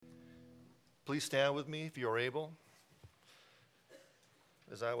Please stand with me if you are able,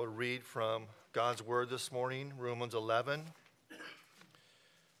 as I will read from God's Word this morning, Romans 11,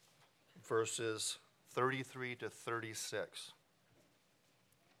 verses 33 to 36.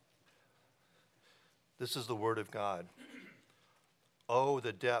 This is the Word of God. Oh,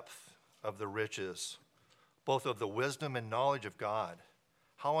 the depth of the riches, both of the wisdom and knowledge of God.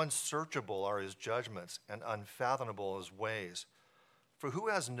 How unsearchable are his judgments and unfathomable his ways. For who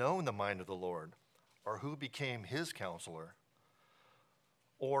has known the mind of the Lord, or who became his counselor?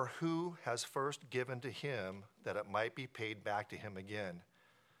 Or who has first given to him that it might be paid back to him again?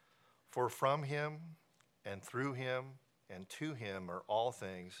 For from him and through him and to him are all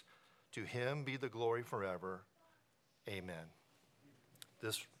things. To him be the glory forever. Amen.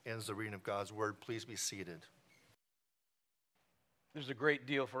 This ends the reading of God's word. Please be seated. There's a great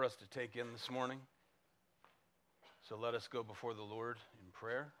deal for us to take in this morning. So let us go before the Lord in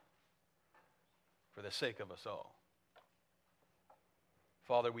prayer for the sake of us all.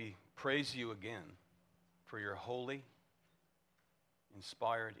 Father, we praise you again for your holy,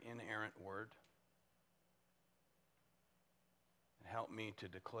 inspired, inerrant word. And help me to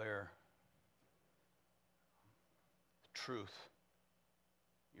declare the truth,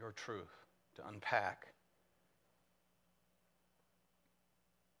 your truth, to unpack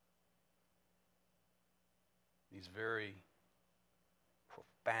these very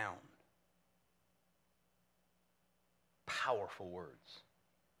profound, powerful words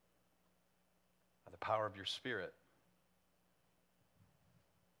by the power of your Spirit.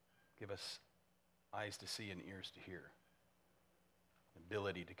 Give us eyes to see and ears to hear,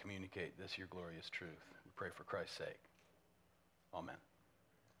 ability to communicate this, your glorious truth. We pray for Christ's sake. Amen.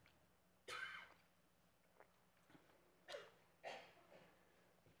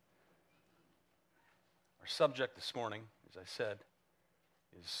 Our subject this morning, as I said,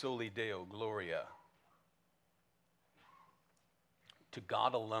 is Soli Deo Gloria. To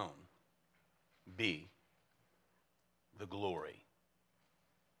God alone be the glory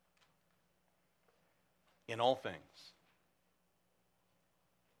in all things,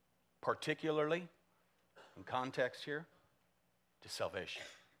 particularly, in context here, to salvation.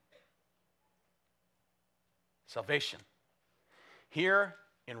 Salvation. Here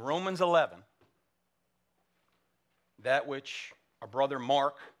in Romans 11, that which our brother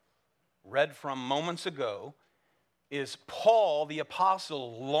Mark read from moments ago is Paul the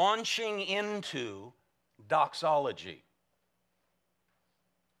apostle launching into doxology.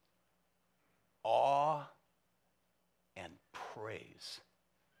 Awe and praise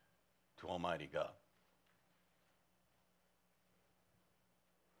to Almighty God.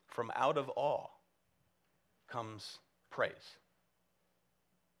 From out of awe comes praise.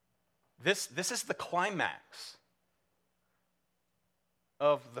 This is the climax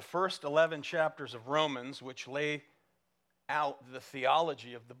of the first 11 chapters of Romans, which lay out the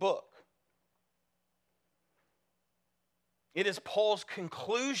theology of the book. It is Paul's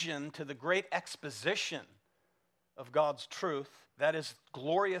conclusion to the great exposition of God's truth, that is,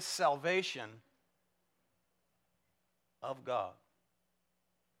 glorious salvation of God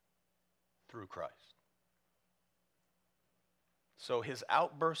through Christ. So his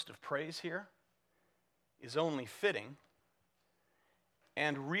outburst of praise here is only fitting.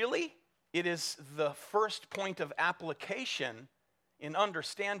 And really, it is the first point of application in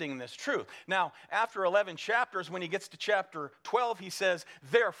understanding this truth. Now, after 11 chapters, when he gets to chapter 12, he says,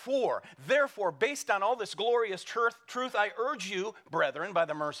 Therefore, based on all this glorious truth, I urge you, brethren, by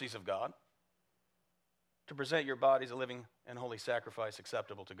the mercies of God, to present your bodies a living and holy sacrifice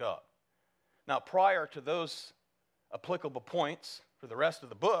acceptable to God. Now, prior to those applicable points for the rest of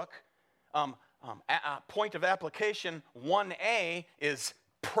the book, point of application 1A is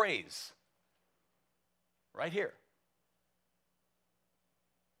praise. Right here.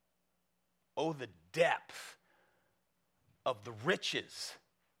 Oh, the depth of the riches,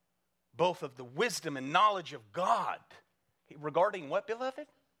 both of the wisdom and knowledge of God. Regarding what, beloved?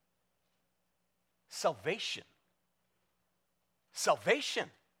 Salvation.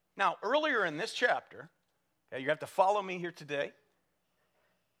 Salvation. Now, earlier in this chapter, okay, you have to follow me here today.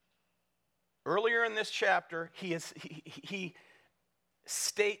 Earlier in this chapter, he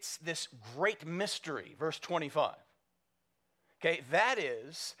states this great mystery, verse 25. Okay, that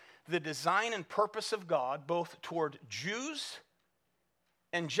is the design and purpose of God both toward Jews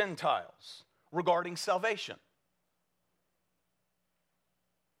and Gentiles regarding salvation.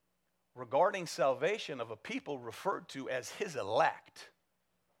 Regarding salvation of a people referred to as his elect.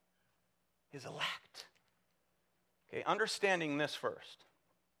 His elect. Okay, understanding this first.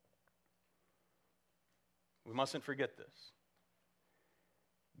 We mustn't forget this.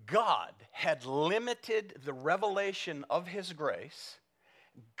 God had limited the revelation of his grace.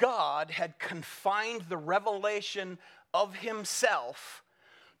 God had confined the revelation of himself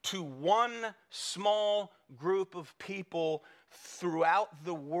to one small group of people throughout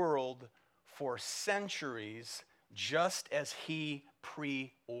the world for centuries, just as he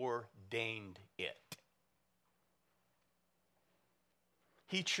preordained it.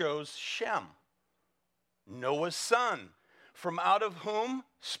 He chose Shem, Noah's son, from out of whom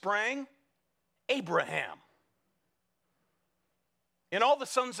sprang Abraham. And all the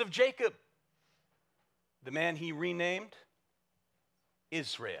sons of Jacob, the man he renamed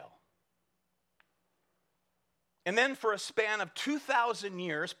Israel. And then for a span of 2,000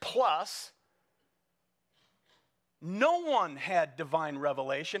 years plus, no one had divine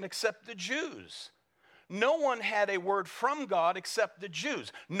revelation except the Jews. No one had a word from God except the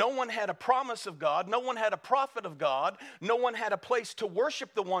Jews. No one had a promise of God. No one had a prophet of God. No one had a place to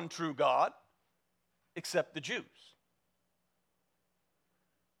worship the one true God except the Jews.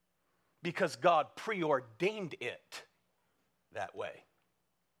 Because God preordained it that way.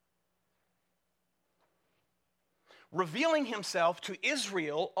 Revealing himself to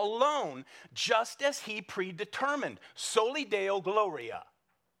Israel alone, just as he predetermined. Soli Deo Gloria.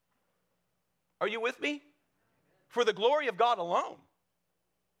 Are you with me? For the glory of God alone.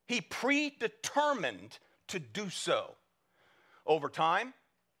 He predetermined to do so. Over time,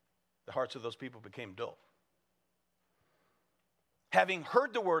 the hearts of those people became dull. Having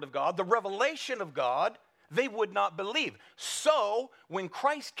heard the word of God, the revelation of God, they would not believe. So, when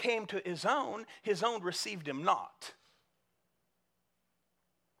Christ came to his own received him not.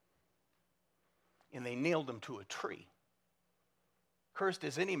 And they nailed him to a tree. Cursed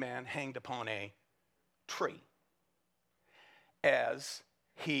is any man hanged upon a tree, as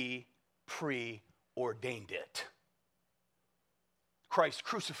he preordained it. Christ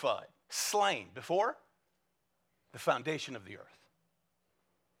crucified, slain before the foundation of the earth.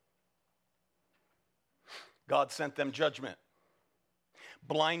 God sent them judgment,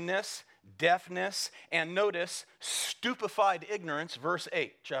 blindness, deafness, and notice, stupefied ignorance, verse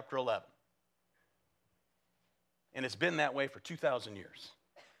 8, chapter 11. And it's been that way for 2,000 years.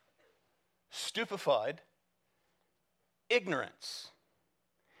 Stupefied ignorance.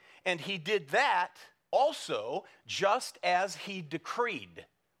 And he did that also just as he decreed.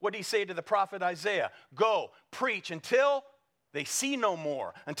 What did he say to the prophet Isaiah? Go, preach until they see no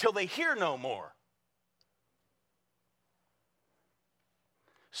more, until they hear no more.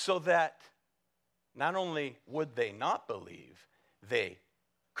 So that not only would they not believe, they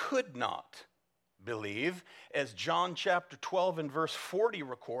could not believe, as John chapter 12 and verse 40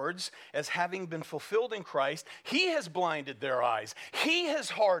 records, as having been fulfilled in Christ, he has blinded their eyes. He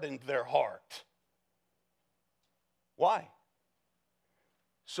has hardened their heart. Why?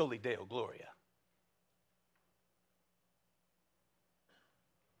 Soli Deo Gloria.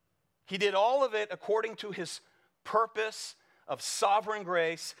 He did all of it according to his purpose of sovereign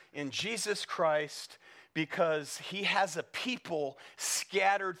grace in Jesus Christ, because he has a people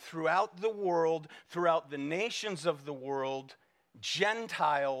scattered throughout the world, throughout the nations of the world,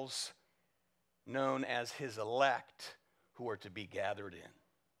 Gentiles known as his elect, who are to be gathered in.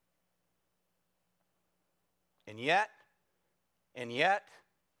 And yet,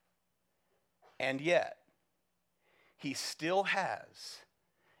 he still has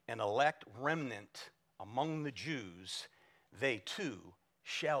an elect remnant among the Jews. They too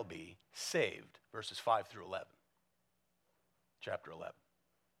shall be saved. Verses 5 through 11. Chapter 11.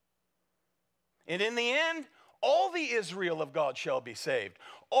 And in the end, all the Israel of God shall be saved.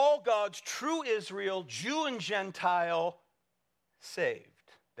 All God's true Israel, Jew and Gentile,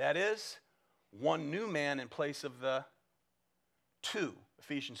 saved. That is, one new man in place of the two.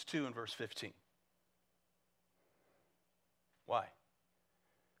 Ephesians 2 and verse 15. Why?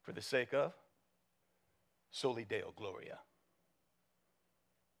 For the sake of Soli Deo Gloria.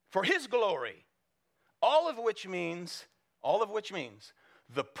 For his glory. All of which means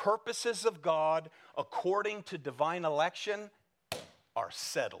the purposes of God according to divine election are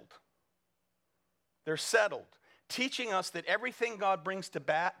settled. They're settled, teaching us that everything God brings to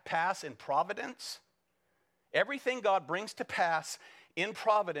pass in providence,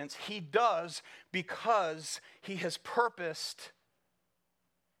 he does because he has purposed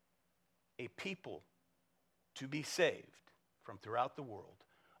a people to be saved from throughout the world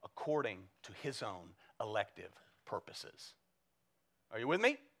according to his own elective purposes. Are you with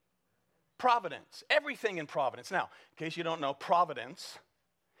me? Providence. Everything in providence. Now, in case you don't know, providence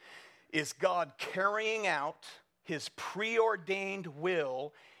is God carrying out his preordained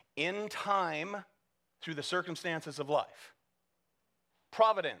will in time through the circumstances of life.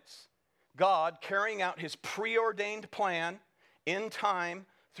 Providence. God carrying out his preordained plan in time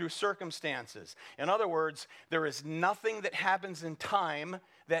through circumstances. In other words, there is nothing that happens in time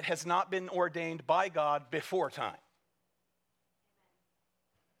that has not been ordained by God before time.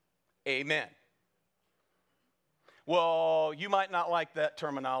 Amen. Well, you might not like that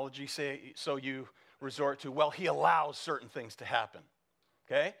terminology, so you resort to, well, he allows certain things to happen.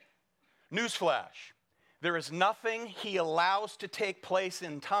 Okay? Newsflash. There is nothing he allows to take place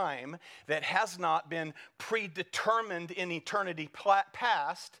in time that has not been predetermined in eternity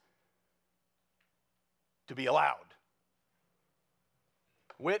past to be allowed.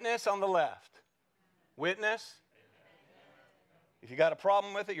 Witness on the left. Witness. If you got a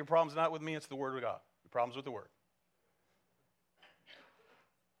problem with it, your problem's not with me, it's the Word of God. Your problem's with the Word.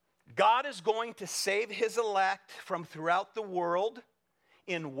 God is going to save his elect from throughout the world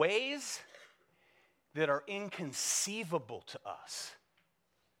in ways that are inconceivable to us,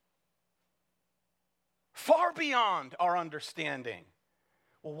 far beyond our understanding.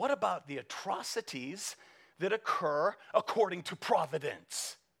 Well, what about the atrocities that occur according to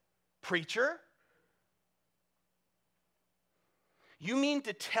providence? Preacher, you mean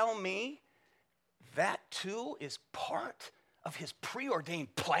to tell me that too is part of his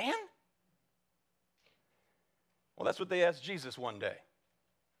preordained plan? Well, that's what they asked Jesus one day.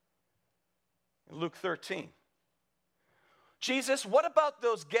 In Luke 13. Jesus, what about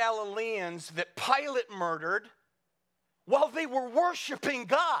those Galileans that Pilate murdered while they were worshiping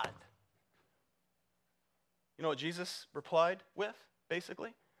God? You know what Jesus replied with,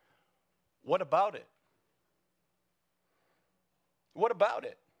 basically? What about it? What about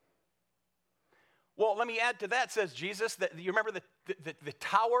it? Well, let me add to that, says Jesus, that you remember the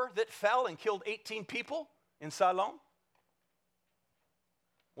tower that fell and killed 18 people in Siloam?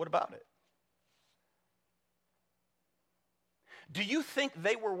 What about it? Do you think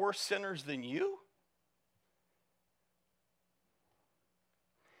they were worse sinners than you?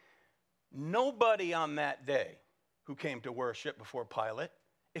 Nobody on that day who came to worship before Pilate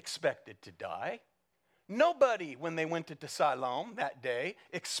expected to die. Nobody, when they went to Siloam that day,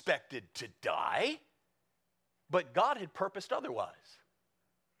 expected to die. But God had purposed otherwise.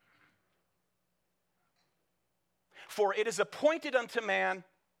 For it is appointed unto man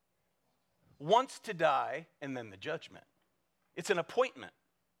once to die, and then the judgment. It's an appointment.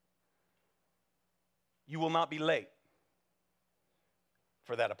 You will not be late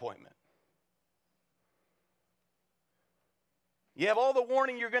for that appointment. You have all the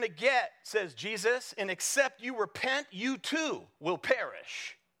warning you're going to get, says Jesus, and except you repent, you too will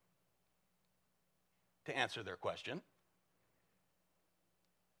perish. To answer their question.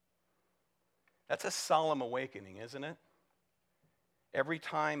 That's a solemn awakening, isn't it? Every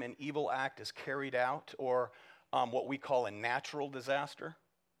time an evil act is carried out, or what we call a natural disaster,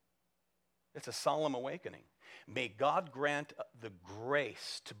 it's a solemn awakening. May God grant the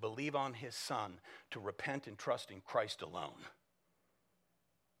grace to believe on his Son, to repent and trust in Christ alone.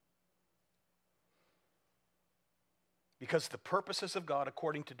 Because the purposes of God,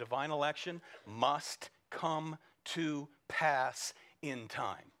 according to divine election, must come to pass in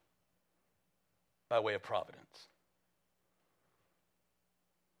time by way of providence.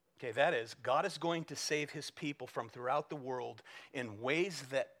 Okay, that is, God is going to save his people from throughout the world in ways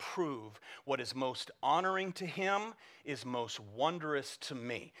that prove what is most honoring to him is most wondrous to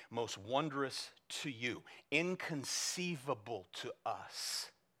me, most wondrous to you, inconceivable to us.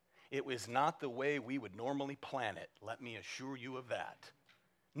 It was not the way we would normally plan it, let me assure you of that.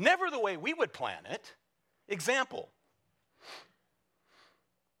 Never the way we would plan it. Example.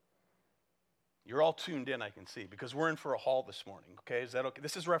 You're all tuned in, I can see, because we're in for a haul this morning, okay? Is that okay?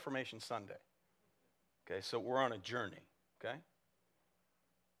 This is Reformation Sunday. Okay, so we're on a journey, okay?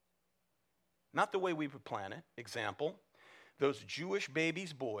 Not the way we would plan it. Example, those Jewish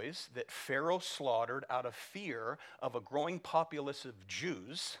babies, boys that Pharaoh slaughtered out of fear of a growing populace of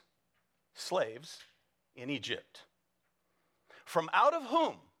Jews, slaves, in Egypt. From out of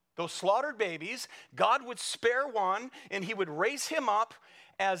whom, those slaughtered babies, God would spare one, and he would raise him up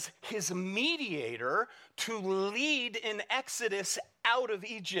as his mediator to lead in Exodus out of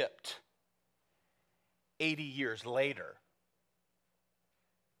Egypt 80 years later.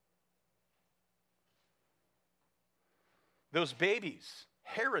 Those babies,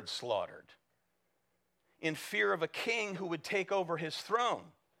 Herod slaughtered in fear of a king who would take over his throne,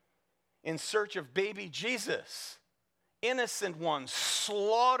 in search of baby Jesus, innocent ones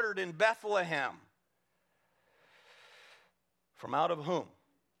slaughtered in Bethlehem. From out of whom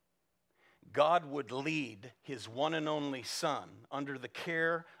God would lead his one and only son under the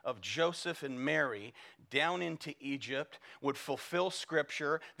care of Joseph and Mary down into Egypt, would fulfill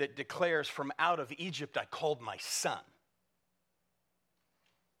scripture that declares, from out of Egypt I called my son.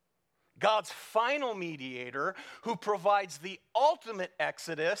 God's final mediator who provides the ultimate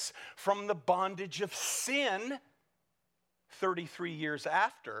exodus from the bondage of sin 33 years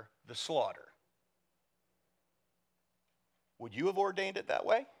after the slaughter. Would you have ordained it that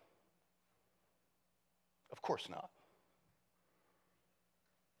way? Of course not.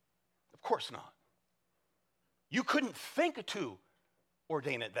 Of course not. You couldn't think to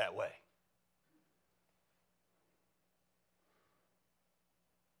ordain it that way.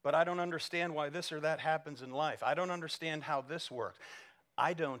 But I don't understand why this or that happens in life. I don't understand how this works.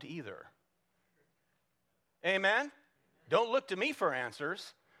 I don't either. Amen? Don't look to me for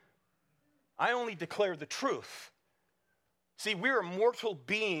answers. I only declare the truth. See, we're mortal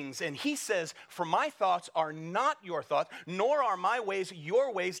beings, and he says, for my thoughts are not your thoughts, nor are my ways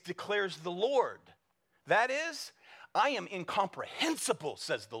your ways, declares the Lord. That is, I am incomprehensible,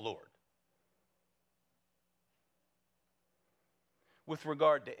 says the Lord. With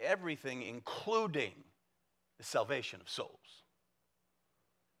regard to everything, including the salvation of souls.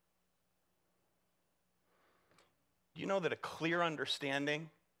 Do you know that a clear understanding,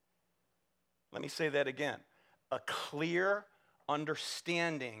 let me say that again, a clear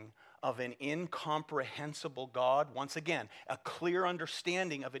understanding of an incomprehensible God, once again, a clear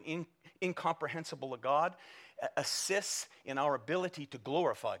understanding of an incomprehensible God assists in our ability to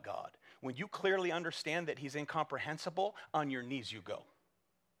glorify God. When you clearly understand that he's incomprehensible, on your knees you go.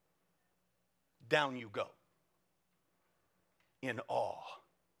 Down you go. In awe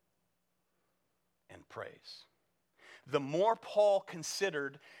and praise. The more Paul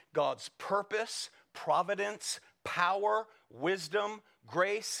considered God's purpose, providence, power, wisdom,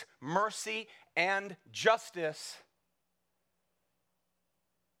 grace, mercy, and justice,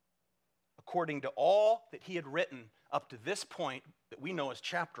 according to all that he had written up to this point that we know as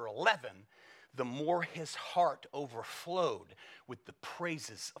chapter 11, the more his heart overflowed with the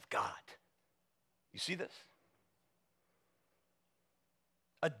praises of God. You see this?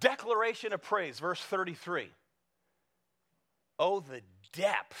 A declaration of praise, verse 33. Oh, the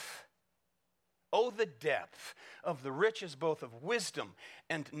depth of the riches both of wisdom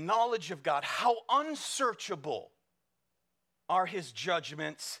and knowledge of God. How unsearchable are his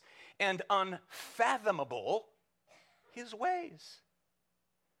judgments and unfathomable his ways.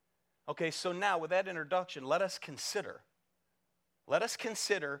 Okay, so now with that introduction, let us consider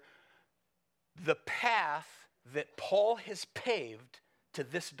the path that Paul has paved to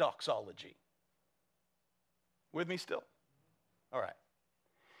this doxology. With me still? All right.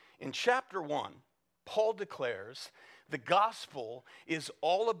 In chapter 1, Paul declares the gospel is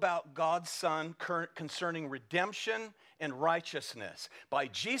all about God's Son concerning redemption and righteousness by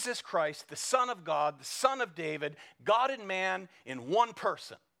Jesus Christ, the Son of God, the Son of David, God and man in one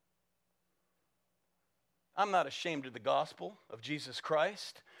person. I'm not ashamed of the gospel of Jesus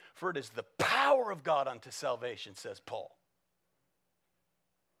Christ, for it is the power of God unto salvation, says Paul.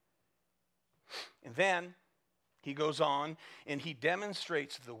 And then he goes on and he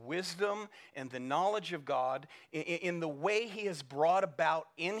demonstrates the wisdom and the knowledge of God in the way he has brought about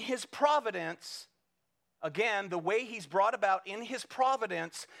in his providence. Again, the way he's brought about in his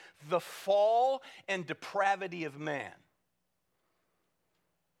providence the fall and depravity of man.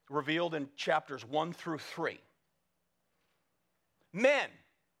 Revealed in chapters 1 through 3.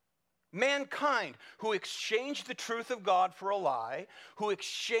 Mankind who exchanged the truth of God for a lie, who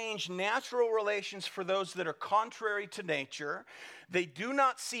exchanged natural relations for those that are contrary to nature, they do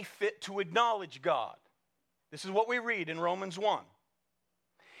not see fit to acknowledge God. This is what we read in Romans 1.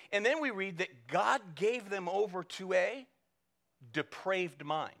 And then we read that God gave them over to a depraved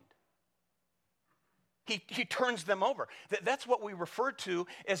mind. He turns them over. That's what we refer to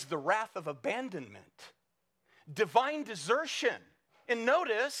as the wrath of abandonment. Divine desertion. And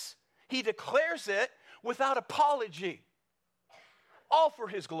notice, he declares it without apology. All for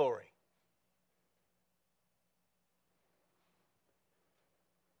his glory.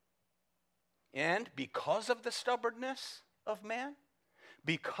 And because of the stubbornness of man,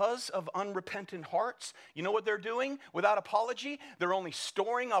 because of unrepentant hearts, you know what they're doing without apology? They're only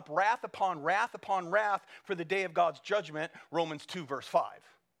storing up wrath upon wrath upon wrath for the day of God's judgment, Romans 2 verse 5.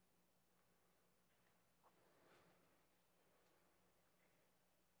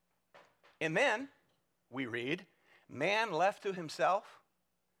 And then we read, man left to himself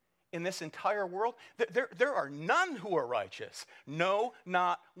in this entire world, there are none who are righteous. No,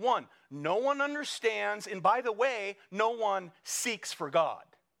 not one. No one understands, and by the way, no one seeks for God.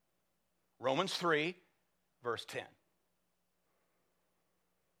 Romans 3, verse 10.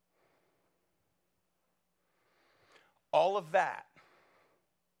 All of that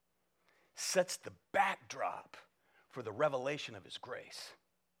sets the backdrop for the revelation of his grace.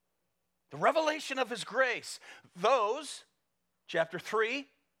 The revelation of his grace. Those, chapter 3,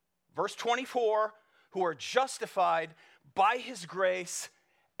 verse 24, who are justified by his grace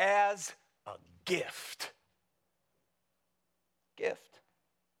as a gift. Gift.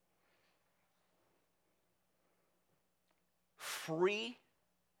 Free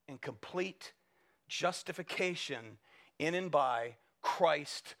and complete justification in and by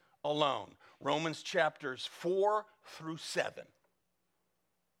Christ alone. Romans chapters 4 through 7.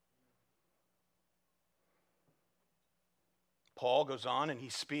 Paul goes on and he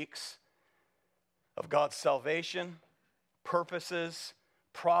speaks of God's salvation, purposes,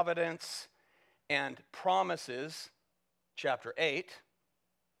 providence, and promises. Chapter 8.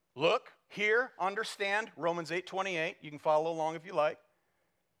 Look, hear, understand, Romans 8:28. You can follow along if you like.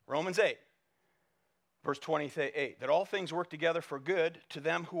 Romans 8, verse 28. That all things work together for good to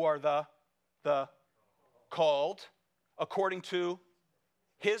them who are the called according to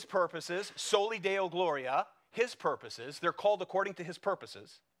his purposes. Soli Deo Gloria, his purposes. They're called according to his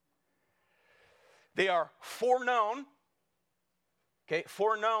purposes. They are foreknown. Okay,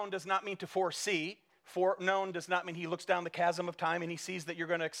 foreknown does not mean to foresee. Foreknown does not mean he looks down the chasm of time and he sees that you're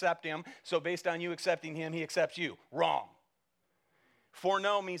going to accept him. So based on you accepting him, he accepts you. Wrong.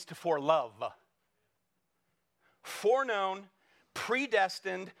 Foreknown means to forelove. Foreknown,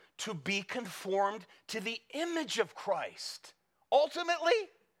 predestined to be conformed to the image of Christ. Ultimately,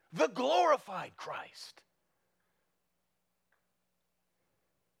 the glorified Christ.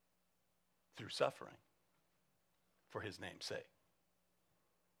 Through suffering for his name's sake.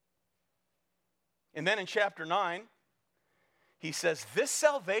 And then in chapter 9, he says, this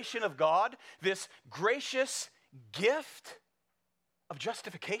salvation of God, this gracious gift of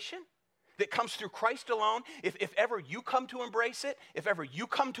justification that comes through Christ alone, if ever you come to embrace it, if ever you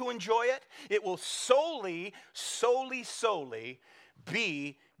come to enjoy it, it will solely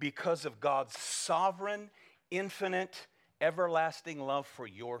be because of God's sovereign, infinite, everlasting love for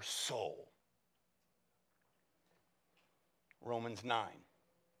your soul. Romans 9.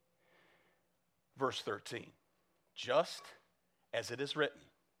 Verse 13, just as it is written,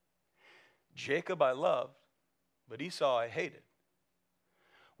 Jacob I loved, but Esau I hated.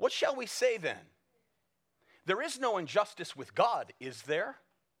 What shall we say then? There is no injustice with God, is there?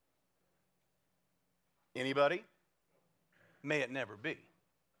 Anybody? May it never be.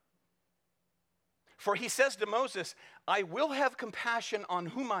 For he says to Moses, I will have compassion on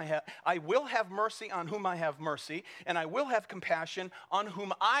whom I will have mercy on whom I have mercy, and I will have compassion on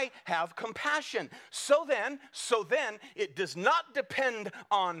whom I have compassion. So then, it does not depend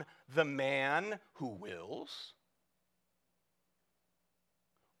on the man who wills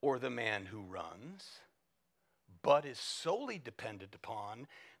or the man who runs, but is solely dependent upon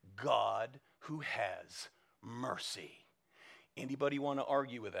God who has mercy. Anybody want to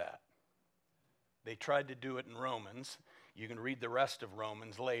argue with that? They tried to do it in Romans. You can read the rest of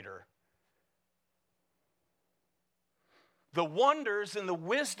Romans later. The wonders and the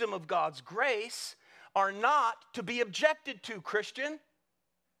wisdom of God's grace are not to be objected to, Christian.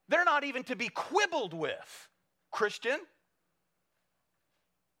 They're not even to be quibbled with, Christian.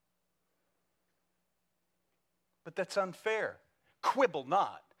 But that's unfair. Quibble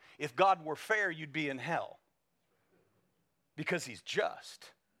not. If God were fair, you'd be in hell. Because he's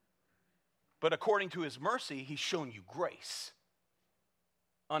just. But according to his mercy, he's shown you grace.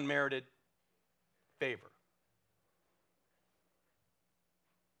 Unmerited favor.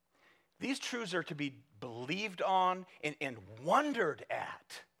 These truths are to be believed on and wondered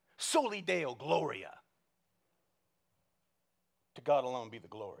at. Soli Deo Gloria. To God alone be the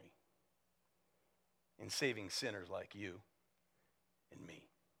glory in saving sinners like you and me,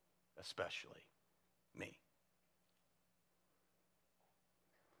 especially me.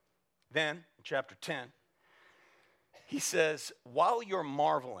 Then, in chapter 10, he says, while you're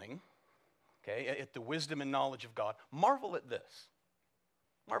marveling, okay, at the wisdom and knowledge of God, marvel at this.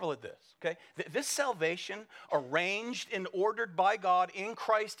 Marvel at this, okay? This salvation, arranged and ordered by God in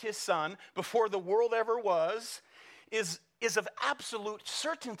Christ his Son, before the world ever was, is of absolute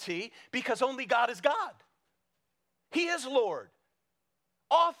certainty because only God is God. He is Lord,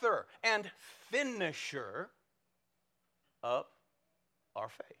 author, and finisher of our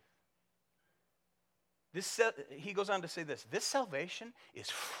faith. He goes on to say this salvation is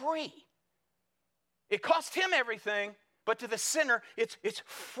free. It cost him everything, but to the sinner, it's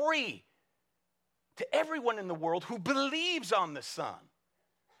free. To everyone in the world who believes on the Son.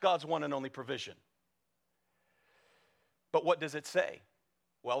 God's one and only provision. But what does it say?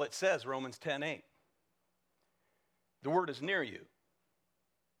 Well, it says, Romans 10:8, the word is near you,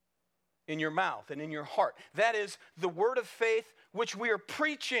 in your mouth and in your heart. That is the word of faith which we are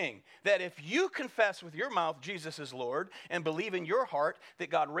preaching, that if you confess with your mouth Jesus is Lord and believe in your heart that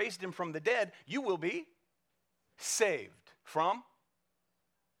God raised him from the dead, you will be saved from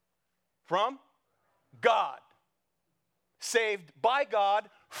God. Saved by God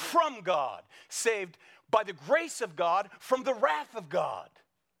from God. Saved by the grace of God from the wrath of God.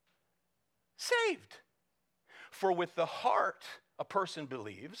 Saved. For with the heart a person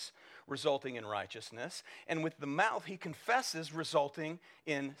believes, resulting in righteousness, and with the mouth he confesses, resulting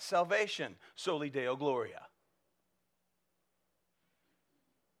in salvation. Soli Deo Gloria.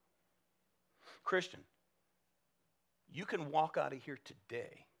 Christian, you can walk out of here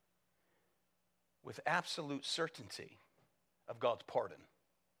today with absolute certainty of God's pardon.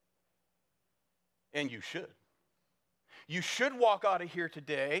 And you should. You should walk out of here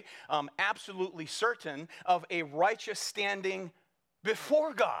today absolutely certain of a righteous standing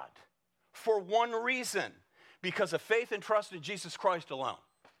before God for one reason, because of faith and trust in Jesus Christ alone.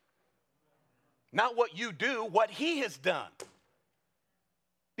 Not what you do, what he has done.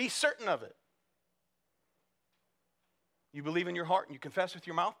 Be certain of it. You believe in your heart and you confess with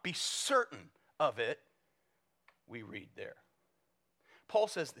your mouth, be certain of it, we read there. Paul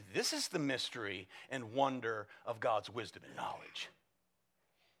says this is the mystery and wonder of God's wisdom and knowledge.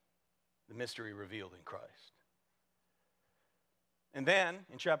 The mystery revealed in Christ. And then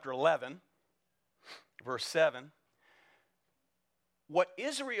in chapter 11, verse 7, what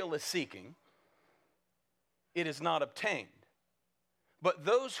Israel is seeking, it is not obtained, but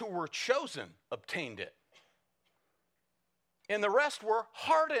those who were chosen obtained it. And the rest were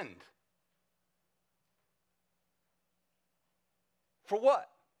hardened. For what?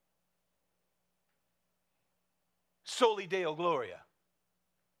 Soli Deo Gloria.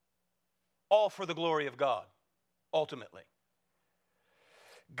 All for the glory of God, ultimately.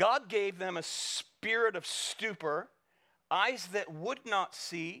 God gave them a spirit of stupor, eyes that would not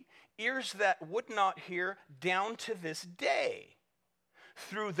see, ears that would not hear, down to this day.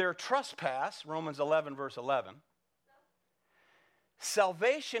 Through their trespass, Romans 11, verse 11,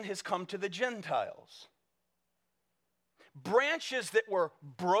 salvation has come to the Gentiles. Branches that were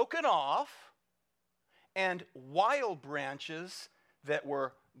broken off and wild branches that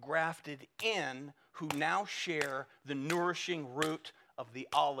were grafted in, who now share the nourishing root of the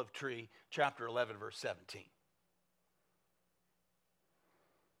olive tree, chapter 11, verse 17.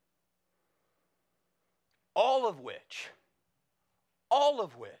 All of which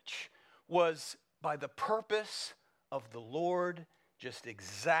was by the purpose of the Lord, just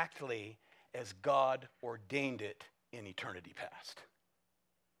exactly as God ordained it in eternity past.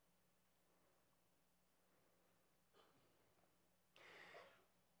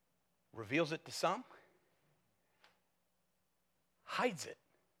 Reveals it to some, hides it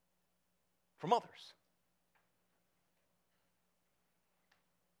from others.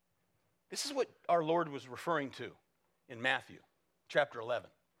 This is what our Lord was referring to in Matthew chapter 11.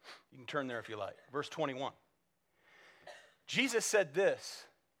 You can turn there if you like. Verse 21. Jesus said this,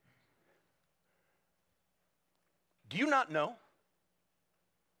 do you not know?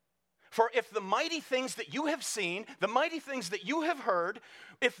 For if the mighty things that you have seen, the mighty things that you have heard,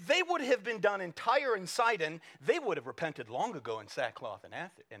 if they would have been done in Tyre and Sidon, they would have repented long ago in sackcloth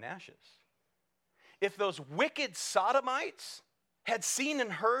and ashes. If those wicked Sodomites had seen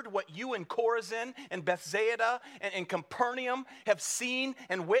and heard what you in Chorazin and Bethsaida and Capernaum have seen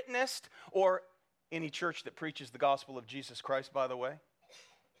and witnessed, or any church that preaches the gospel of Jesus Christ, by the way,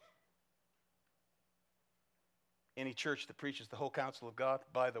 any church that preaches the whole counsel of God,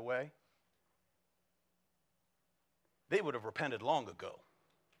 by the way, they would have repented long ago.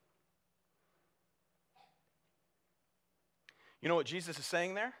 You know what Jesus is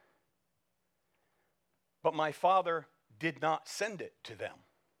saying there? But my Father did not send it to them.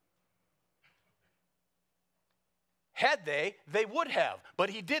 Had they would have, but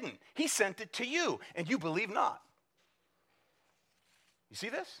he didn't. He sent it to you, and you believe not. You see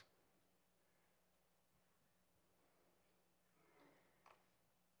this?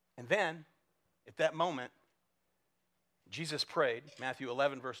 And then, at that moment, Jesus prayed, Matthew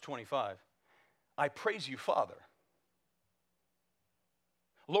 11, verse 25, I praise you, Father,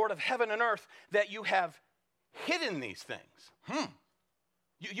 Lord of heaven and earth, that you have hidden these things.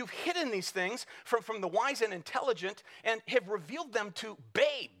 You've hidden these things from the wise and intelligent and have revealed them to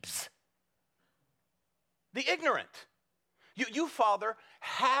babes, the ignorant. You, Father,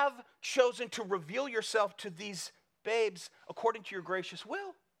 have chosen to reveal yourself to these babes according to your gracious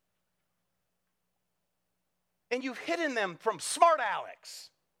will. And you've hidden them from smart Alex.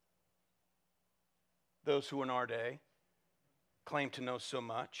 Those who in our day claim to know so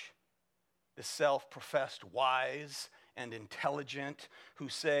much, the self-professed wise and intelligent who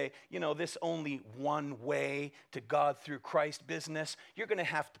say, this only one way to God through Christ business, you're going to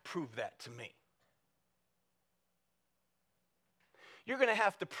have to prove that to me. You're going to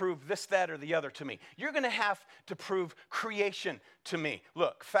have to prove this, that, or the other to me. You're going to have to prove creation to me.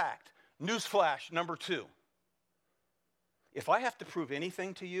 Look, fact, newsflash number 2. If I have to prove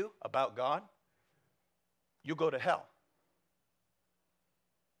anything to you about God, you'll go to hell.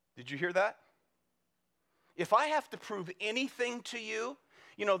 Did you hear that? If I have to prove anything to you,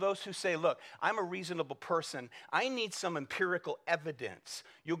 those who say, look, I'm a reasonable person, I need some empirical evidence,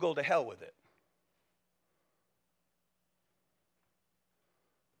 you'll go to hell with it.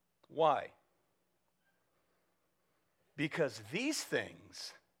 Why? Because these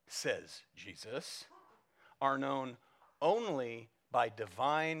things, says Jesus, are known only by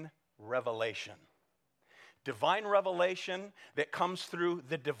divine revelation. Divine revelation that comes through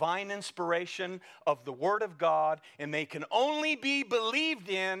the divine inspiration of the Word of God, and they can only be believed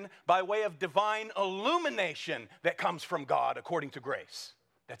in by way of divine illumination that comes from God according to grace.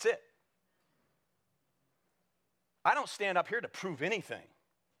 That's it. I don't stand up here to prove anything.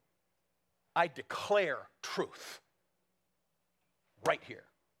 I declare truth right here.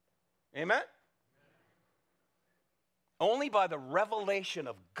 Amen? Only by the revelation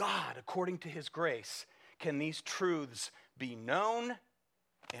of God according to His grace can these truths be known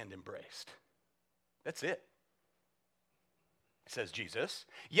and embraced. That's it. Says Jesus.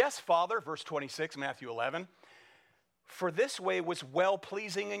 Yes, Father, verse 26, Matthew 11. For this way was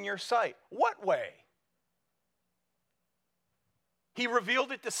well-pleasing in your sight. What way? He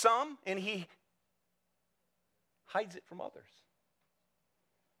revealed it to some, and He hides it from others.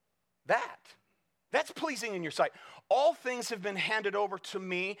 That's pleasing in your sight. All things have been handed over to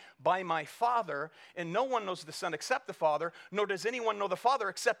me by my Father, and no one knows the Son except the Father, nor does anyone know the Father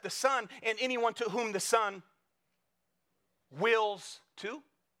except the Son, and anyone to whom the Son wills to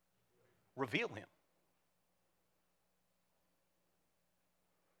reveal Him.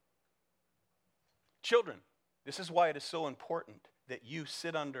 Children, this is why it is so important that you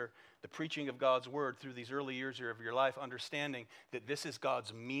sit under the preaching of God's word through these early years of your life, understanding that this is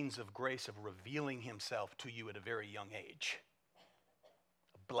God's means of grace of revealing Himself to you at a very young age.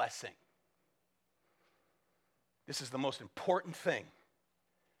 A blessing. This is the most important thing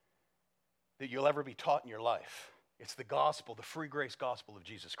that you'll ever be taught in your life. It's the gospel, the free grace gospel of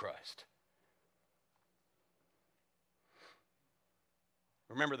Jesus Christ.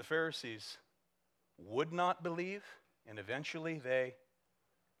 Remember, the Pharisees would not believe, and eventually they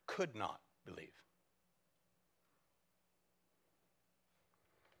could not believe.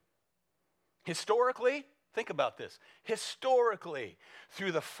 Historically, think about this. Historically,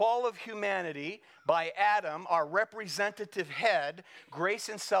 through the fall of humanity by Adam, our representative head, grace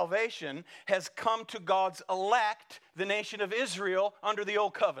and salvation has come to God's elect, the nation of Israel, under the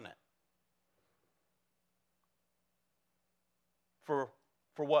old covenant. For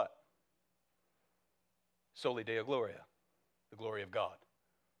what? Soli Deo Gloria, the glory of God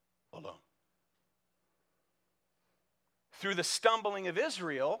alone. Through the stumbling of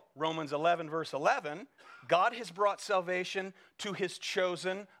Israel, Romans 11, verse 11, God has brought salvation to His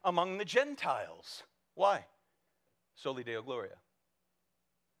chosen among the Gentiles. Why? Soli Deo Gloria.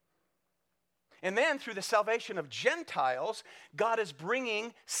 And then through the salvation of Gentiles, God is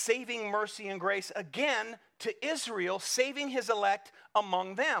bringing saving mercy and grace again to Israel, saving His elect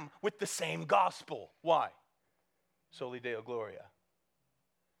among them with the same gospel. Why? Soli Deo Gloria.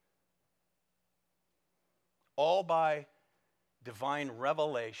 All by divine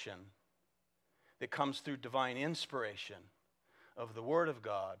revelation that comes through divine inspiration of the Word of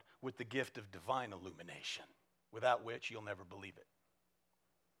God with the gift of divine illumination, without which you'll never believe it.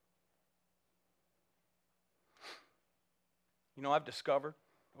 I've discovered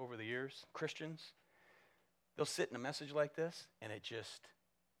over the years, Christians, they'll sit in a message like this and it just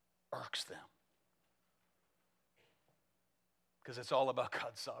irks them. Because it's all about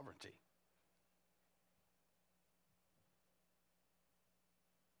God's sovereignty.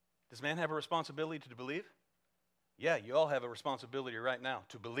 Does man have a responsibility to believe? Yeah, you all have a responsibility right now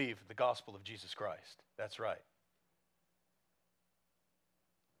to believe the gospel of Jesus Christ. That's right.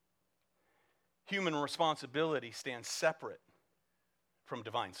 Human responsibility stands separate from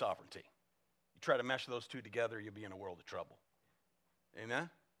divine sovereignty. You try to mesh those two together, you'll be in a world of trouble. Amen?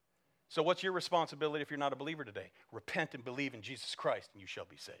 So what's your responsibility if you're not a believer today? Repent and believe in Jesus Christ and you shall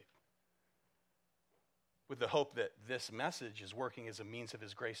be saved. With the hope that this message is working as a means of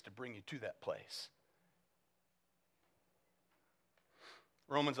His grace to bring you to that place.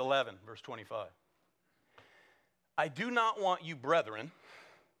 Romans 11, verse 25. I do not want you, brethren,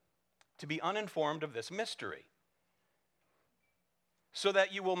 to be uninformed of this mystery, so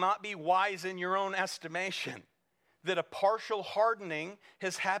that you will not be wise in your own estimation, that a partial hardening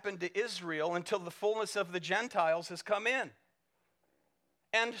has happened to Israel until the fullness of the Gentiles has come in.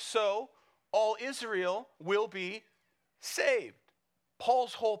 And so all Israel will be saved.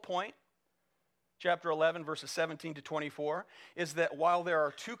 Paul's whole point, chapter 11, verses 17 to 24, is that while there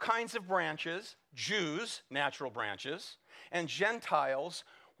are two kinds of branches, Jews, natural branches, and Gentiles,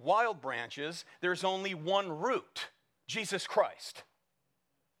 wild branches, there's only one root, Jesus Christ.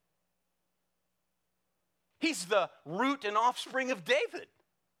 He's the root and offspring of David,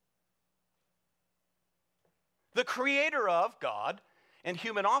 the creator of God and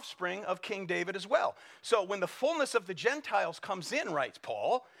human offspring of King David as well. So when the fullness of the Gentiles comes in, writes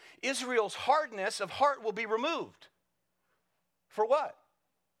Paul, Israel's hardness of heart will be removed. For what?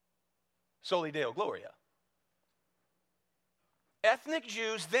 Soli Deo Gloria. Ethnic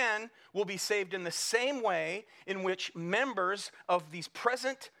Jews then will be saved in the same way in which members of this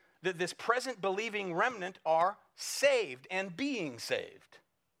present believing remnant are saved and being saved.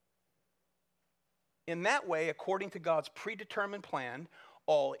 In that way, according to God's predetermined plan,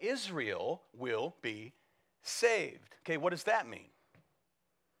 all Israel will be saved. Okay, what does that mean?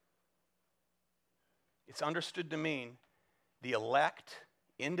 It's understood to mean the elect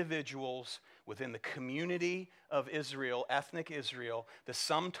individuals within the community of Israel, ethnic Israel, the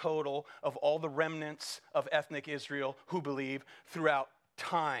sum total of all the remnants of ethnic Israel who believe throughout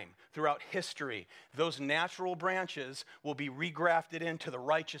time, throughout history. Those natural branches will be regrafted into the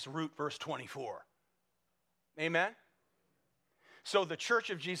righteous root, verse 24. Amen? So the Church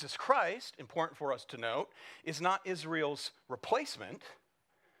of Jesus Christ, important for us to note, is not Israel's replacement,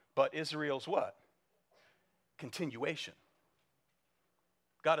 but Israel's what? Continuation.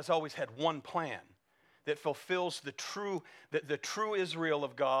 God has always had one plan that fulfills the true Israel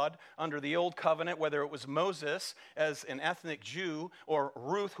of God under the old covenant, whether it was Moses as an ethnic Jew or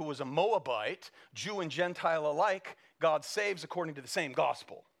Ruth who was a Moabite, Jew and Gentile alike. God saves according to the same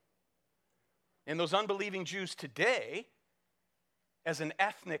gospel. And those unbelieving Jews today, as an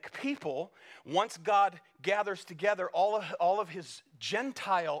ethnic people, once God gathers together all of his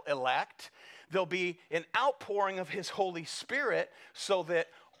Gentile elect, there'll be an outpouring of his Holy Spirit so that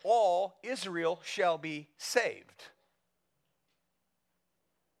all Israel shall be saved.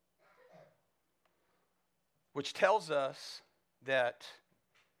 Which tells us that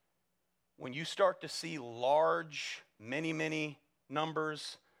when you start to see large, many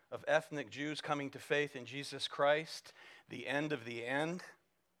numbers of ethnic Jews coming to faith in Jesus Christ, the end of the end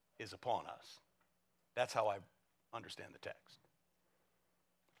is upon us. That's how I understand the text.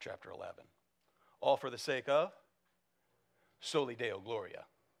 Chapter 11. All for the sake of Soli Deo Gloria.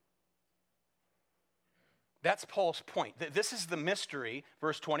 That's Paul's point. This is the mystery,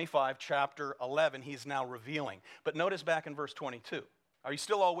 verse 25, chapter 11, he's now revealing. But notice back in verse 22. Are you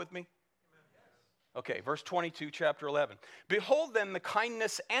still all with me? Okay, verse 22, chapter 11. Behold then the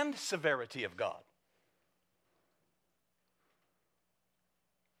kindness and severity of God.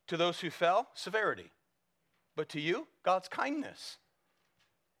 To those who fell, severity. But to you, God's kindness.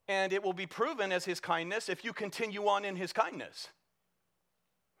 And it will be proven as his kindness if you continue on in his kindness.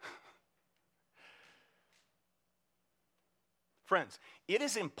 Friends, it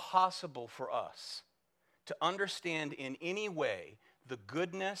is impossible for us to understand in any way the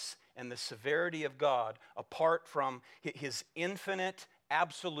goodness and the severity of God apart from his infinite,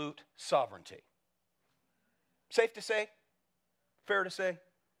 absolute sovereignty. Safe to say? Fair to say?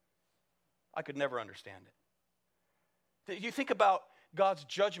 I could never understand it. You think about God's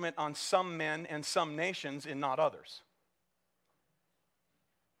judgment on some men and some nations and not others.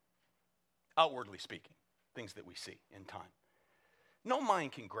 Outwardly speaking, things that we see in time. No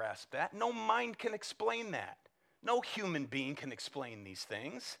mind can grasp that. No mind can explain that. No human being can explain these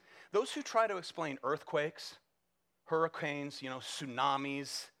things. Those who try to explain earthquakes, hurricanes,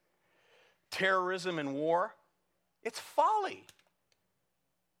 tsunamis, terrorism and war, it's folly.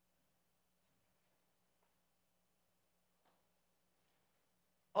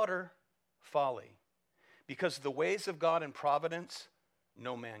 Utter folly. Because the ways of God and providence,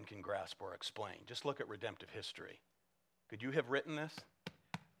 no man can grasp or explain. Just look at redemptive history. Could you have written this?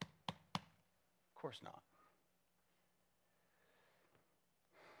 Of course not.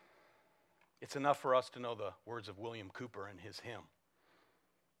 It's enough for us to know the words of William Cooper in his hymn.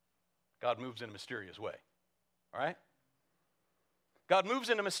 God moves in a mysterious way. All right? God moves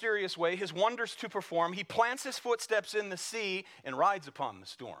in a mysterious way, his wonders to perform. He plants his footsteps in the sea and rides upon the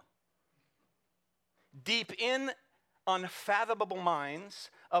storm. Deep in unfathomable minds,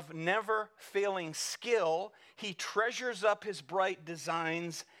 of never-failing skill, he treasures up his bright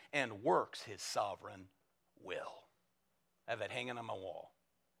designs and works his sovereign will. I have that hanging on my wall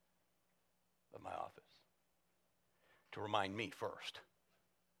of my office to remind me first.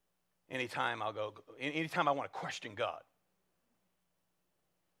 Anytime I want to question God.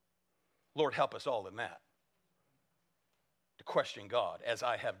 Lord, help us all in that. To question God as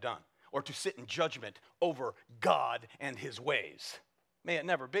I have done, or to sit in judgment over God and his ways. May it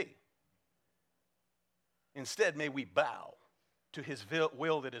never be. Instead, may we bow to his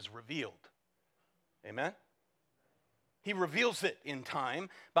will that is revealed. Amen? He reveals it in time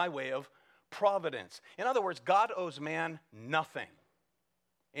by way of providence. In other words, God owes man nothing.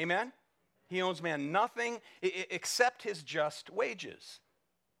 Amen? He owes man nothing except his just wages.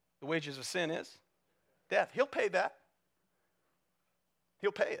 The wages of sin is death. He'll pay that.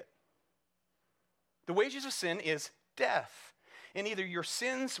 He'll pay it. The wages of sin is death. And either your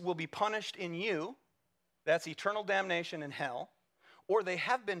sins will be punished in you, that's eternal damnation in hell, or they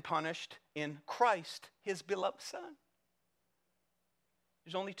have been punished in Christ, his beloved Son.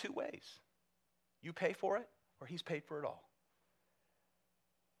 There's only two ways. You pay for it, or he's paid for it all.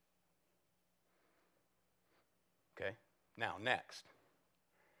 Okay, now next.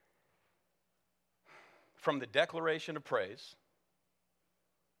 From the declaration of praise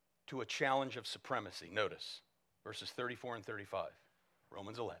to a challenge of supremacy. Notice verses 34 and 35,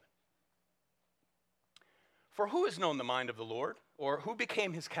 Romans 11. For who has known the mind of the Lord, or who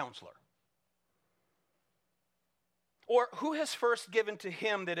became his counselor? Or who has first given to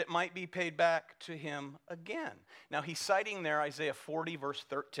him that it might be paid back to him again? Now he's citing there Isaiah 40 verse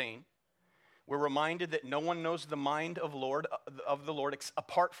 13. We're reminded that no one knows the mind of the Lord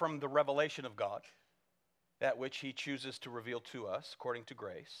apart from the revelation of God, that which he chooses to reveal to us according to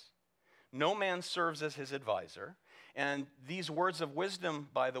grace. No man serves as his advisor. And these words of wisdom,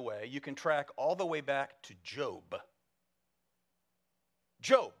 by the way, you can track all the way back to Job.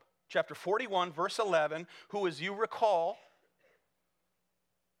 Job, chapter 41, verse 11, who, as you recall,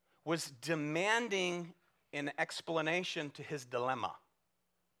 was demanding an explanation to his dilemma.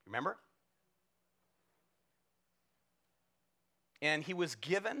 Remember? And he was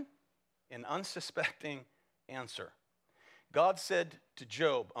given an unsuspecting answer. God said to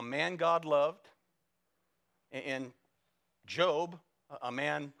Job, a man God loved, and Job, a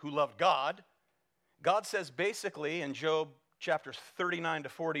man who loved God, God says basically in Job chapters 39 to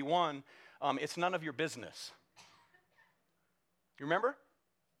 41, it's none of your business. You remember?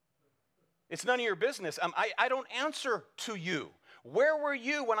 It's none of your business. I don't answer to you. Where were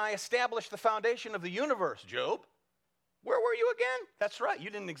you when I established the foundation of the universe, Job? Where were you again? That's right, you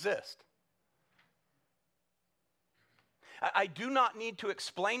didn't exist. I do not need to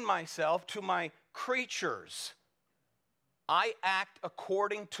explain myself to my creatures. I act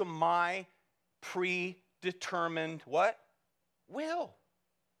according to my predetermined what? Will.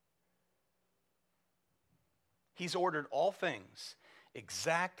 He's ordered all things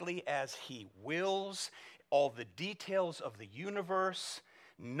exactly as he wills, all the details of the universe.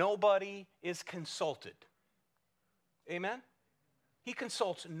 Nobody is consulted. Amen? He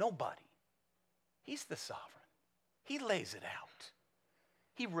consults nobody. He's the sovereign. He lays it out.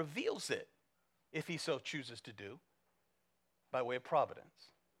 He reveals it, if he so chooses to do, by way of providence.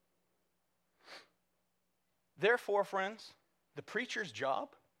 Therefore, friends, the preacher's job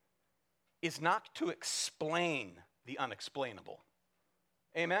is not to explain the unexplainable.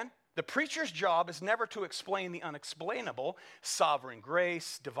 Amen? The preacher's job is never to explain the unexplainable, sovereign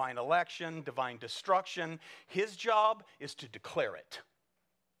grace, divine election, divine destruction. His job is to declare it.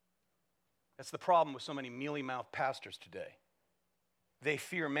 That's the problem with so many mealy-mouthed pastors today. They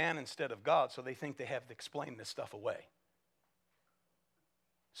fear man instead of God, so they think they have to explain this stuff away.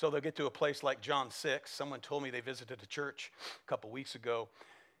 So they'll get to a place like John 6. Someone told me they visited a church a couple weeks ago,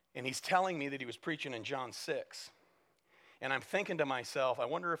 and he's telling me that he was preaching in John 6. And I'm thinking to myself, I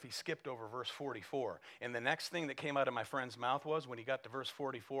wonder if he skipped over verse 44. And the next thing that came out of my friend's mouth was, when he got to verse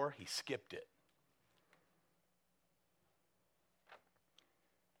 44, he skipped it.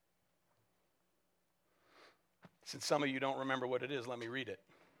 Since some of you don't remember what it is, let me read it.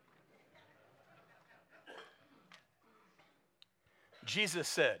 Jesus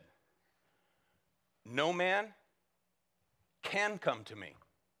said, "No man can come to me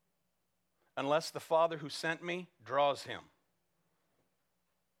unless the Father who sent me draws him.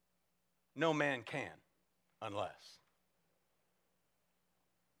 No man can unless."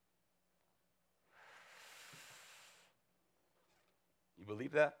 You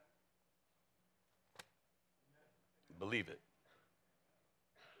believe that? Believe it.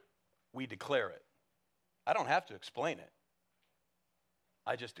 We declare it. I don't have to explain it.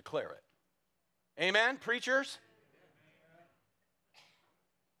 I just declare it. Amen, preachers?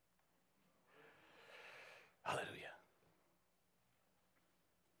 Hallelujah.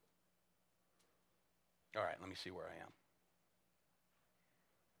 All right, let me see where I am.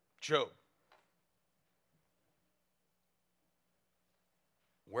 Job.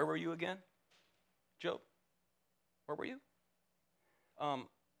 Where were you again? Job. Where were you?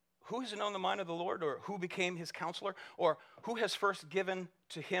 Who has known the mind of the Lord, or who became his counselor, or who has first given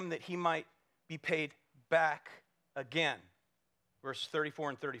to him that he might be paid back again? Verses 34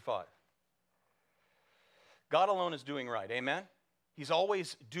 and 35. God alone is doing right, amen? He's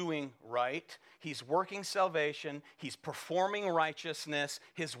always doing right. He's working salvation. He's performing righteousness.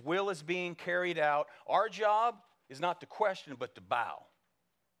 His will is being carried out. Our job is not to question, but to bow.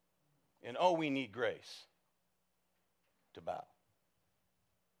 And oh, we need grace to bow.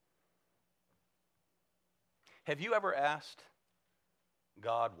 Have you ever asked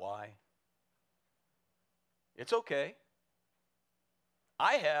God why? It's okay.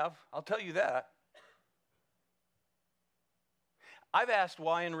 I have, I'll tell you that. I've asked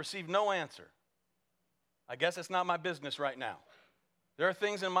why and received no answer. I guess it's not my business right now. There are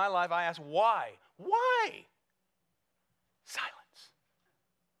things in my life I ask why? Why? Silence.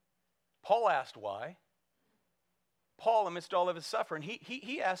 Paul asked why. Paul, amidst all of his suffering,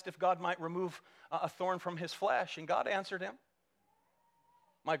 he asked if God might remove a thorn from his flesh, and God answered him,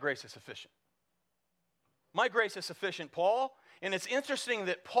 my grace is sufficient. My grace is sufficient, Paul. And it's interesting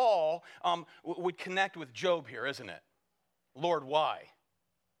that Paul would connect with Job here, isn't it? Lord, why?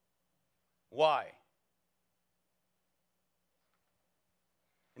 Why?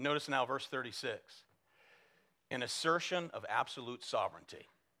 And notice now verse 36. An assertion of absolute sovereignty.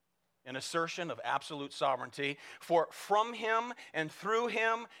 An assertion of absolute sovereignty. For from him and through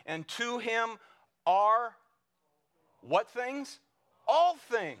him and to him are what things? All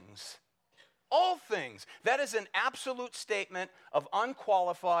things. All things. That is an absolute statement of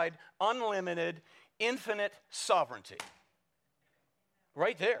unqualified, unlimited, infinite sovereignty.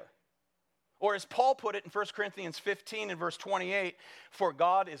 Right there. Or as Paul put it in 1 Corinthians 15 and verse 28, for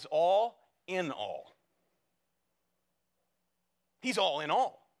God is all in all. He's all in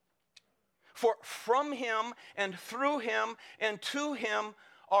all. For from him and through him and to him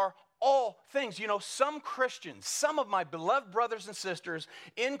are all things. You know, some Christians, some of my beloved brothers and sisters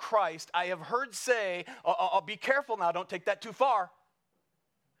in Christ, I have heard say, be careful now, don't take that too far.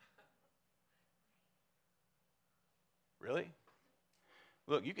 Really?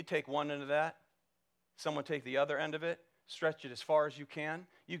 Look, you could take one end of that, someone take the other end of it, stretch it as far as you can.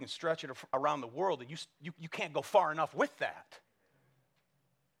 You can stretch it around the world, and you can't go far enough with that.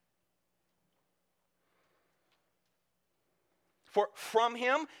 For from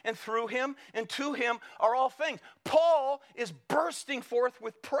him and through him and to him are all things. Paul is bursting forth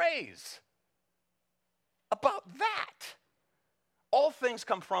with praise about that. All things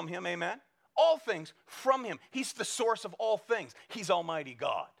come from him, amen? All things from him. He's the source of all things. He's Almighty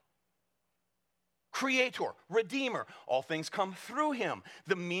God. Creator, Redeemer. All things come through him.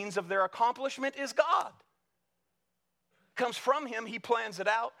 The means of their accomplishment is God. Comes from him, he plans it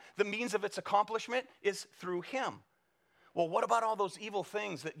out. The means of its accomplishment is through him. Well, what about all those evil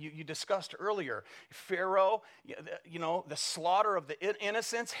things that you discussed earlier? Pharaoh, the slaughter of the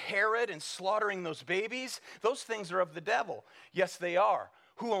innocents, Herod, and slaughtering those babies. Those things are of the devil. Yes, they are.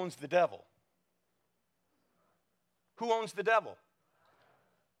 Who owns the devil? Who owns the devil?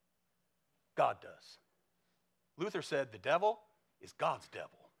 God does. Luther said the devil is God's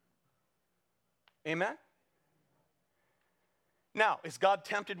devil. Amen? Now, is God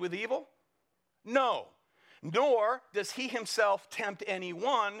tempted with evil? No. Nor does he himself tempt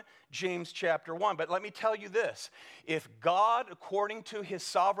anyone, James chapter 1. But let me tell you this. If God, according to his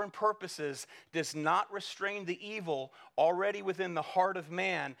sovereign purposes, does not restrain the evil already within the heart of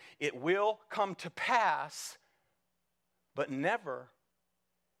man, it will come to pass, but never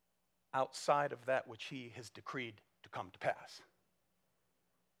outside of that which he has decreed to come to pass.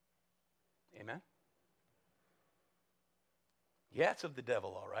 Amen? Yeah, it's of the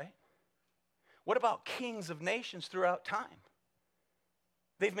devil, all right. What about kings of nations throughout time?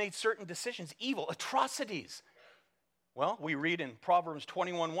 They've made certain decisions, evil, atrocities. Well, we read in Proverbs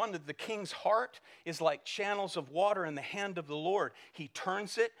 21:1 that the king's heart is like channels of water in the hand of the Lord. He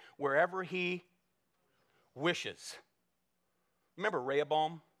turns it wherever he wishes. Remember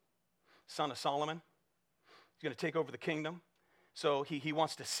Rehoboam, son of Solomon? He's going to take over the kingdom. So he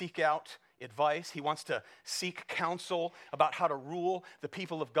wants to seek out advice. He wants to seek counsel about how to rule the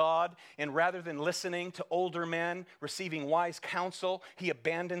people of God. And rather than listening to older men receiving wise counsel, he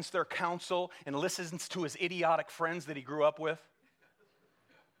abandons their counsel and listens to his idiotic friends that he grew up with.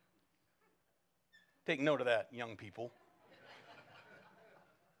 Take note of that, young people.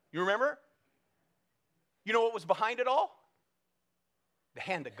 You remember? You know what was behind it all? The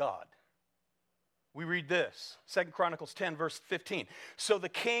hand of God. We read this, 2 Chronicles 10, verse 15. So the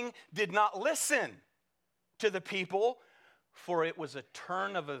king did not listen to the people, for it was a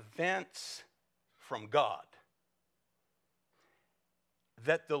turn of events from God,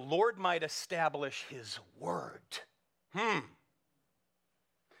 that the Lord might establish his word.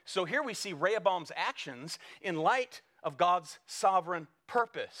 So here we see Rehoboam's actions in light of God's sovereign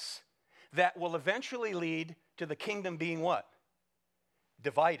purpose that will eventually lead to the kingdom being what?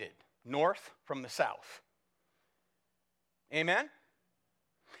 Divided, north from the south. Amen?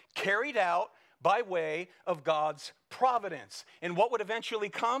 Carried out by way of God's providence. And what would eventually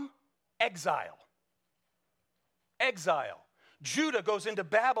come? Exile. Exile. Judah goes into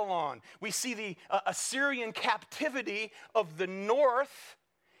Babylon. We see the Assyrian captivity of the north.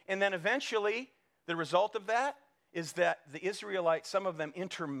 And then eventually, the result of that is that the Israelites, some of them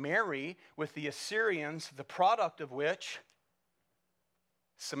intermarry with the Assyrians, the product of which,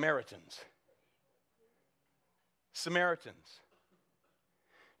 Samaritans. Samaritans.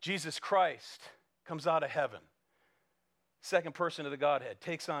 Jesus Christ comes out of heaven, second person of the Godhead,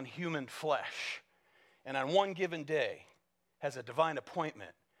 takes on human flesh, and on one given day has a divine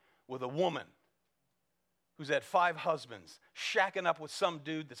appointment with a woman who's had 5 husbands, shacking up with some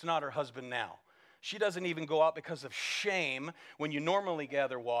dude that's not her husband now. She doesn't even go out because of shame when you normally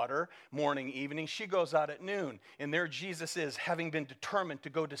gather water, morning, evening. She goes out at noon. And there Jesus is, having been determined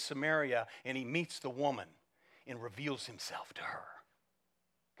to go to Samaria, and he meets the woman and reveals himself to her.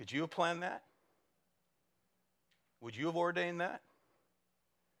 Could you have planned that? Would you have ordained that?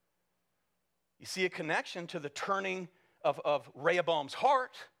 You see a connection to the turning of Rehoboam's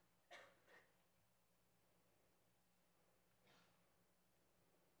heart.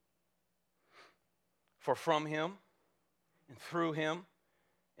 For from him, and through him,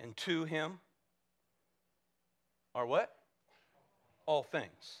 and to him are what? All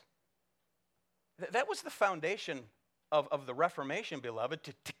things. That was the foundation of the Reformation, beloved,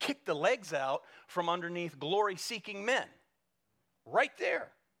 to kick the legs out from underneath glory-seeking men. Right there.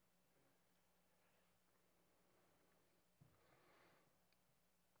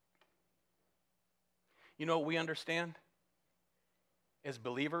 You know what we understand as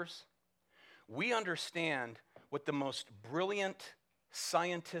believers? We understand what the most brilliant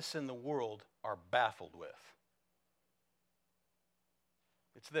scientists in the world are baffled with.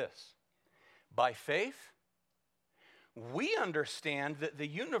 It's this. By faith, we understand that the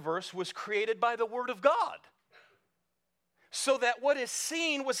universe was created by the Word of God, so that what is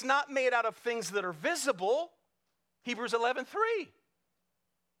seen was not made out of things that are visible. Hebrews 11:3.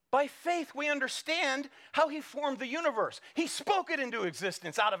 By faith, we understand how he formed the universe. He spoke it into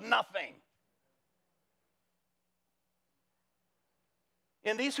existence out of nothing.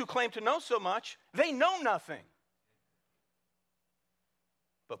 And these who claim to know so much, they know nothing.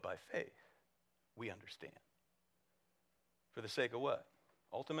 But by faith, we understand. For the sake of what?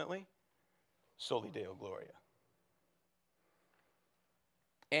 Ultimately, Soli Deo Gloria.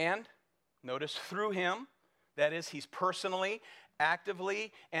 And, notice, through him, that is, he's personally,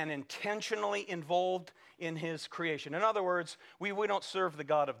 actively, and intentionally involved in his creation. In other words, we don't serve the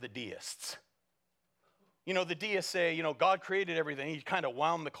God of the deists. You know, the deists say, God created everything. He kind of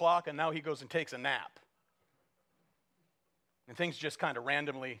wound the clock, and now he goes and takes a nap. And things just kind of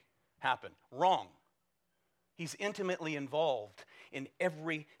randomly happen. Wrong. He's intimately involved in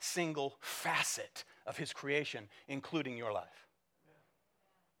every single facet of his creation, including your life.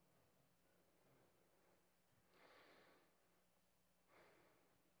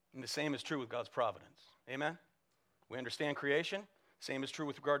 And the same is true with God's providence. Amen? We understand creation. Same is true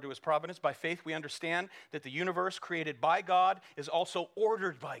with regard to his providence. By faith, we understand that the universe created by God is also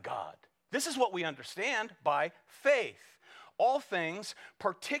ordered by God. This is what we understand by faith. All things,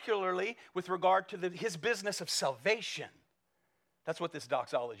 particularly with regard to his business of salvation. That's what this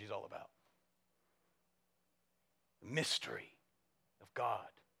doxology is all about. The mystery of God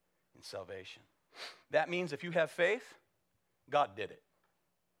in salvation. That means if you have faith, God did it.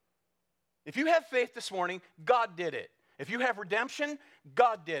 If you have faith this morning, God did it. If you have redemption,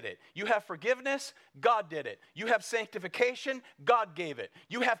 God did it. You have forgiveness, God did it. You have sanctification, God gave it.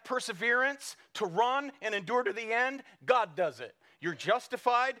 You have perseverance to run and endure to the end, God does it. You're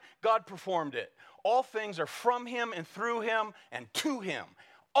justified, God performed it. All things are from him and through him and to him.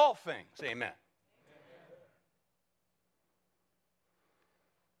 all things. Amen.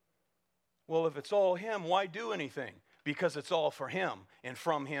 Well, if it's all him, why do anything? Because it's all for him and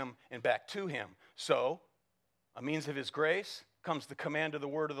from him and back to him. So, a means of his grace comes the command of the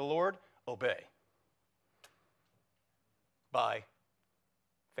word of the Lord, obey. By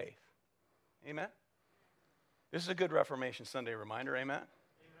faith. Amen? This is a good Reformation Sunday reminder, amen? Amen.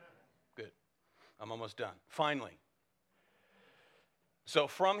 Good. I'm almost done. Finally. So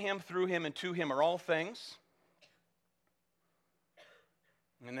from him, through him, and to him are all things.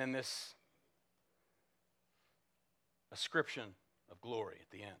 And then this ascription of glory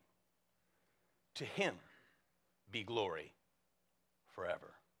at the end. To him be glory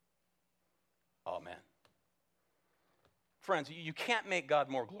forever. Amen. Friends, you can't make God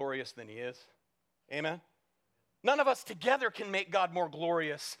more glorious than he is. Amen? None of us together can make God more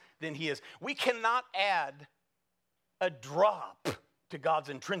glorious than he is. We cannot add a drop to God's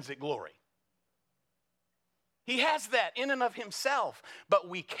intrinsic glory. He has that in and of himself, but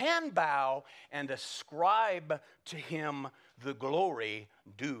we can bow and ascribe to him the glory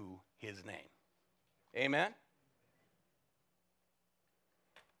due his name. Amen?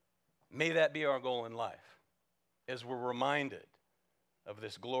 May that be our goal in life, as we're reminded of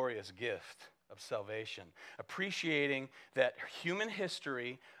this glorious gift of salvation, appreciating that human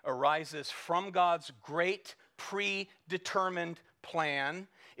history arises from God's great predetermined plan.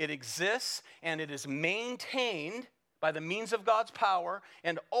 It exists and it is maintained by the means of God's power,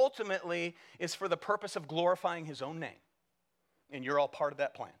 and ultimately is for the purpose of glorifying his own name. And you're all part of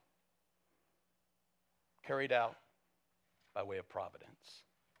that plan, carried out by way of providence.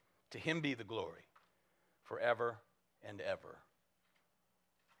 To him be the glory forever and ever.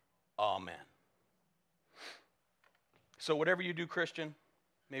 Amen. So whatever you do, Christian,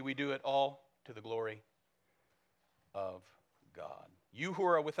 may we do it all to the glory of God. You who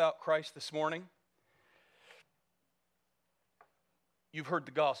are without Christ this morning, you've heard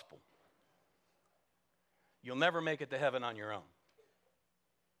the gospel. You'll never make it to heaven on your own.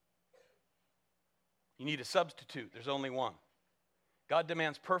 You need a substitute. There's only one. God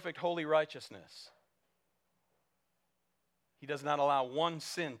demands perfect, holy righteousness. He does not allow one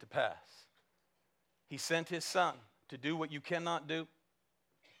sin to pass. He sent his Son to do what you cannot do,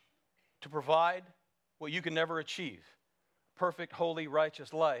 to provide what you can never achieve, perfect, holy,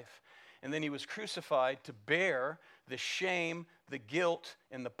 righteous life. And then he was crucified to bear the shame, the guilt,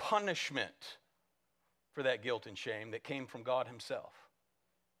 and the punishment for that guilt and shame that came from God himself.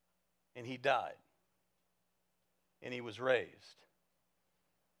 And he died. And he was raised.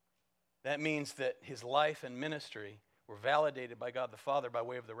 That means that his life and ministry were validated by God the Father by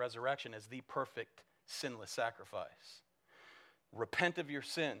way of the resurrection as the perfect, sinless sacrifice. Repent of your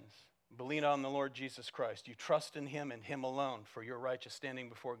sins. Believe on the Lord Jesus Christ. You trust in him and him alone for your righteous standing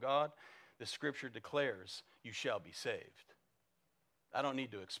before God. The scripture declares you shall be saved. I don't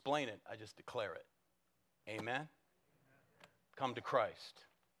need to explain it. I just declare it. Amen? Come to Christ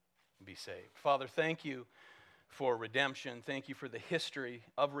and be saved. Father, thank you for redemption. Thank you for the history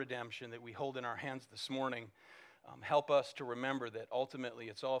of redemption that we hold in our hands this morning. Help us to remember that ultimately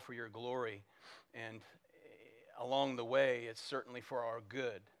it's all for your glory. And along the way, it's certainly for our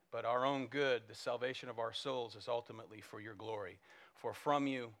good. But our own good, the salvation of our souls, is ultimately for your glory. For from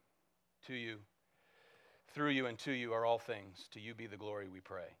you, to you, through you, and to you are all things. To you be the glory, we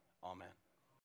pray. Amen.